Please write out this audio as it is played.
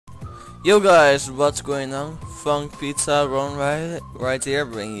Yo guys, what's going on? Funk Pizza Ron right here,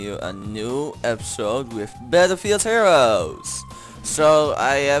 bringing you a new episode with Battlefield Heroes. So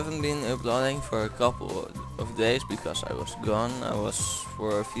I haven't been uploading for a couple of days because I was gone. I was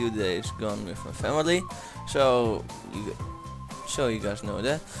for a few days gone with my family. So you guys know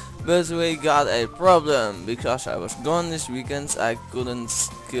that. But we got a problem because I was gone this weekend. I couldn't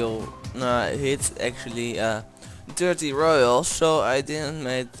hit actually 30 royals, so I didn't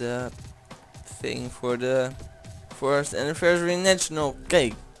make the thing for the first anniversary national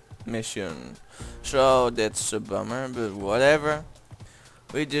cake mission. So that's a bummer, but whatever.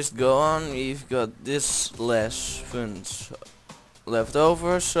 We just go on. We've got this less funds left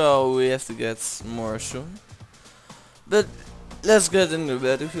over, so we have to get more soon. But let's get into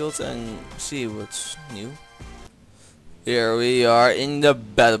Battlefield and see what's new. Here we are in the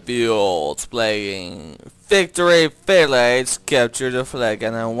battlefield, playing Victory Village, capture the flag,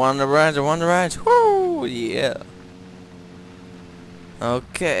 and I won the right, woo, yeah.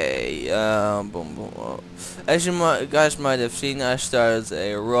 Okay, boom, boom. As you guys might have seen, I started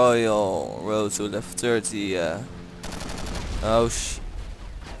a royal road to level 30, oh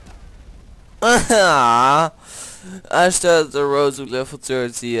I started the road to level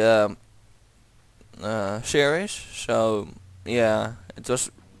 30, series, so yeah, it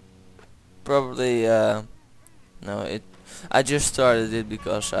was probably I just started it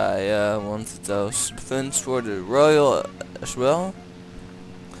because I wanted those funds for the royal as well,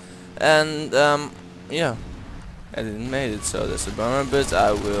 and yeah, I didn't make it, so that's a bummer, but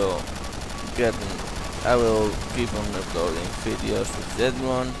I will keep on uploading videos with that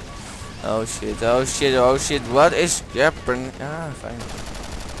one. Oh shit, what is happening? Fine.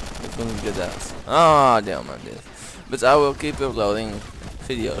 I couldn't get out. Oh damn, I did. But I will keep uploading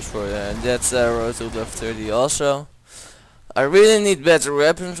videos for that road to level 30 also. I really need better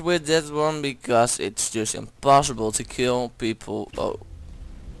weapons with that one because it's just impossible to kill people. Oh,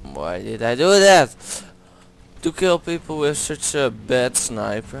 why did I do that? To kill people with such a bad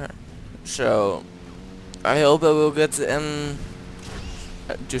sniper. So I hope I will get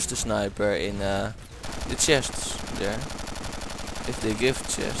just a sniper in the chests there. If they give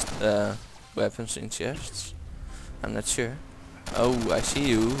weapons in chests, I'm not sure. Oh, I see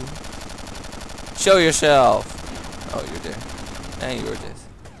you. Show yourself. Oh, you're there. And you're dead.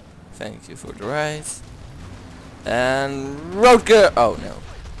 Thank you for the ride. And roadkill. Oh no.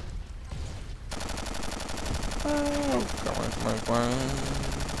 Oh, come on.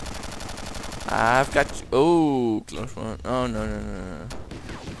 I've got you. Oh, close one. Oh no.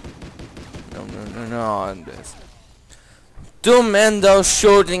 No, I'm dead. Two men though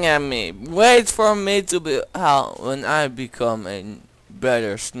shooting at me. Wait for me to be when I become a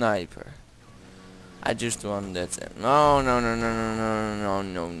better sniper. I just want that. No.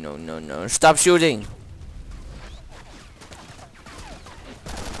 Stop shooting.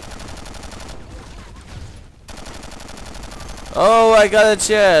 Oh, I got a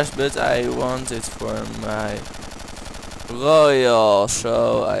chest, but I want it for my royal,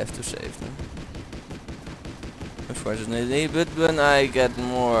 so I have to save them. Unfortunately, but when I get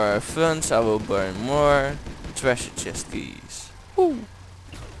more funds, I will burn more treasure chest keys. Woo.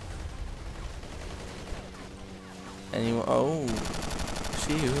 Anyone? Oh,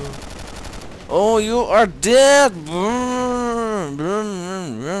 see you. Oh, you are dead. Run.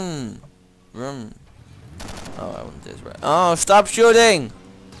 Oh, I want this right. Oh, stop shooting.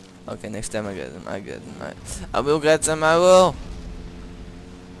 Okay, next time I get them. I will get them. I will.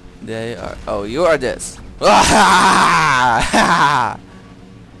 They are. Oh, you are dead. Oh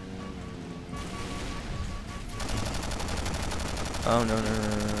no.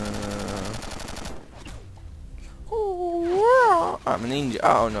 Oh, I'm a ninja.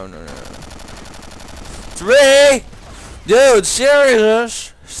 Oh no. 3! Dude,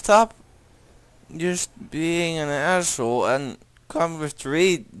 serious? Stop just being an asshole and come with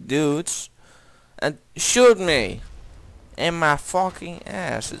 3 dudes and shoot me in my fucking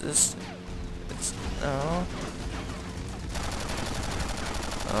ass. It's no.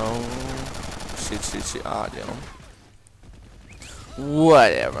 Oh shit. Ah damn.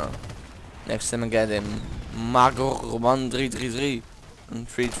 Whatever. Next time I get him. Mago 1333 and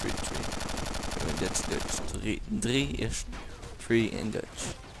 333. That's Dutch. 3 is 3 in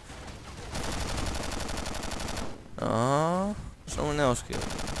Dutch. Oh, someone else killed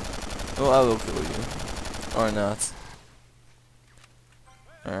you. Oh, I will kill you. Or not.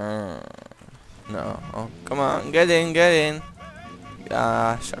 No. Oh, come on. Get in.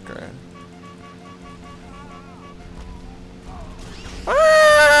 Ah, sucker.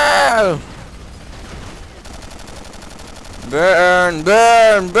 Ah! Burn,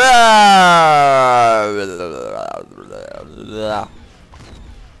 burn, burn!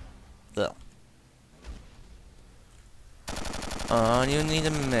 Oh, you need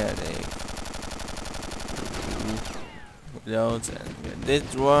a medic. Reload and get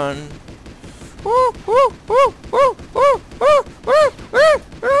this one.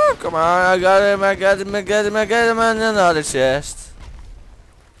 Come on, I got him, I got him, I got him, I got him, and another chest.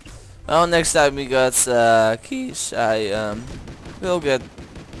 Oh, next time we got keys, I will get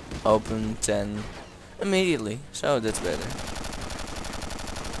open 10 immediately, so that's better.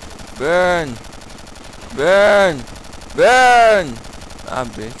 Burn! Burn! Burn! Ah,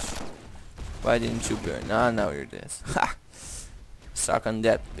 bitch. Why didn't you burn? Ah, now you're dead. Ha! Suck on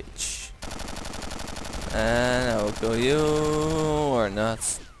that, bitch. And I will kill you, or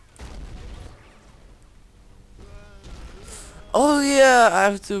not. Oh yeah, I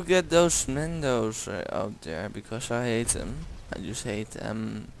have to get those Mendos out there because I hate them. I just hate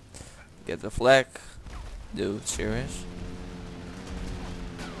them. Get the flag. Dude, serious?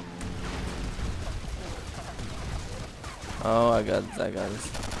 Oh, I got it, I got it.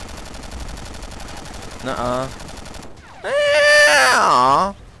 Nuh-uh.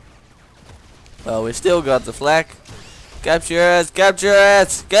 Well, we still got the flag. Capture it, capture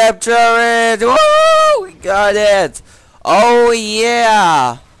it, capture it! Woo! We got it! Oh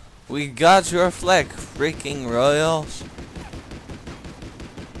yeah! We got your flag, freaking royals.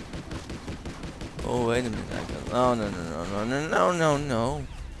 Oh wait a minute, I got no no no no no no no no no.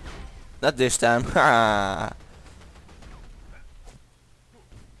 Not this time. Ha!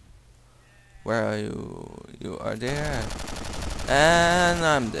 Where are you? You are there. And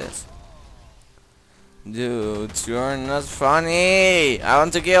I'm dead. Dude, you're not funny! I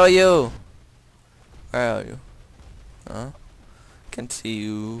want to kill you! Where are you? Huh? Can't see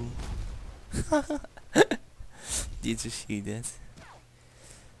you. Did you see that?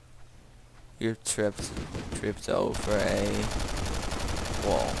 You're tripped over a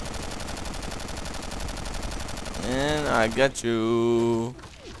wall. And I got you.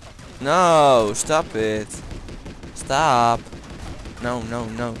 No, stop it. Stop. No, no,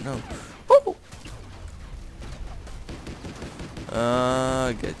 no, no. Woo!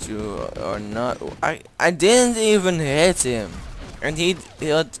 I get you or not. I didn't even hit him, and he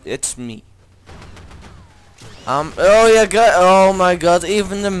hits me. Oh yeah, God. Oh my God.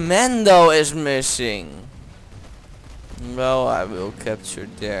 Even the Mendo is missing. Well, I will capture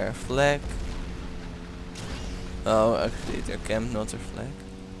their flag. Oh, actually, their camp, not their flag.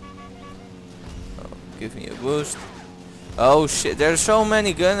 Oh, give me a boost. Oh shit! There's so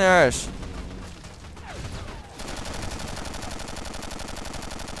many gunners.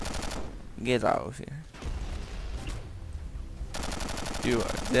 Get out of here. You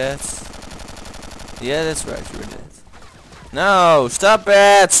are dead. Yeah, that's right, you're dead. No, stop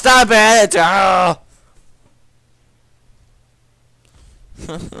it! Stop it! Oh!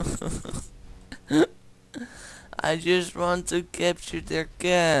 I just want to capture their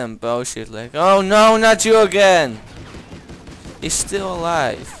camp. Oh shit, like, oh no, not you again! He's still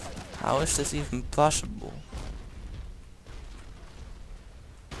alive. How is this even possible?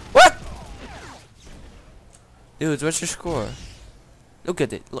 What? Dude, what's your score? Look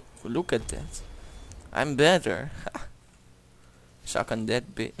at it. Look at that. I'm better. Suck on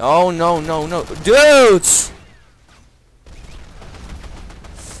that bit. Oh no, no, no. Dudes!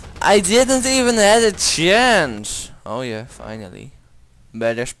 I didn't even have a chance. Oh yeah, finally.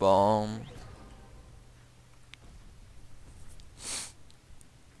 Better spawn.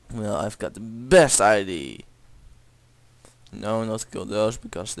 Well, I've got the best ID. No, not kill those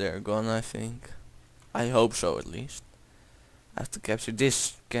because they're gone, I think. I hope so, at least. I have to capture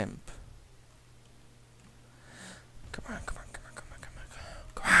this camp. Come on, come on, come on, come on, come on,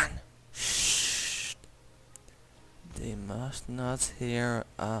 come on. Shh. They must not hear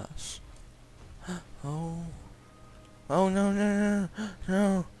us. Oh. Oh no, no, no,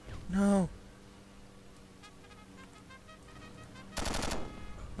 no, no.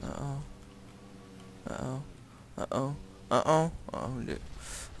 Uh-oh. Uh-oh. Uh-oh. Uh-oh. Oh, dude.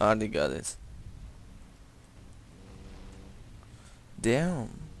 Oh, they got it. Damn.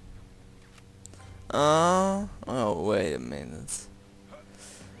 Oh, wait a minute.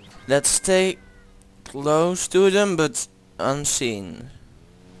 Let's stay close to them, but unseen.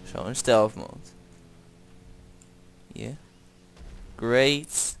 So in stealth mode. Yeah.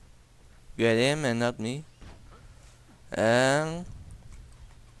 Great. Get him and not me. And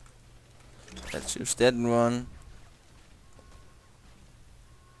let's use that one.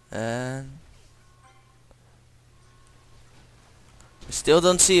 And they still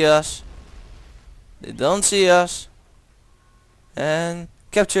don't see us. They don't see us. And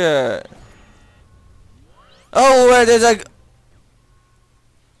capture. Oh, where did I go?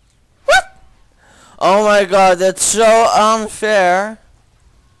 What? Oh my god, that's so unfair.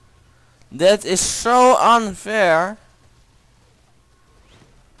 That is so unfair.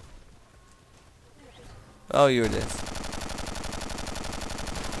 Oh, you're dead.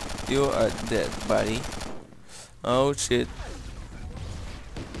 You are dead, buddy. Oh shit.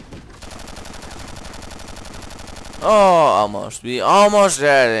 Oh, almost. We almost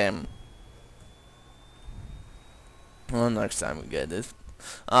had him. Well, next time we get it.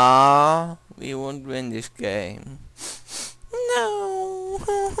 Ah, we won't win this game. No.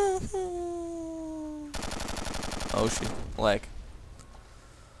 Oh shit, lag.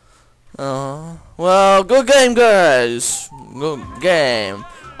 Well, good game, guys. Good game.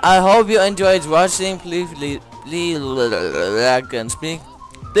 I hope you enjoyed watching. Please leave like and speak.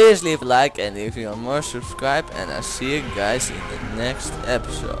 Please leave a like, and if you want more, subscribe. And I'll see you guys in the next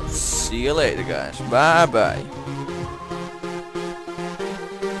episode. See you later, guys. Bye bye.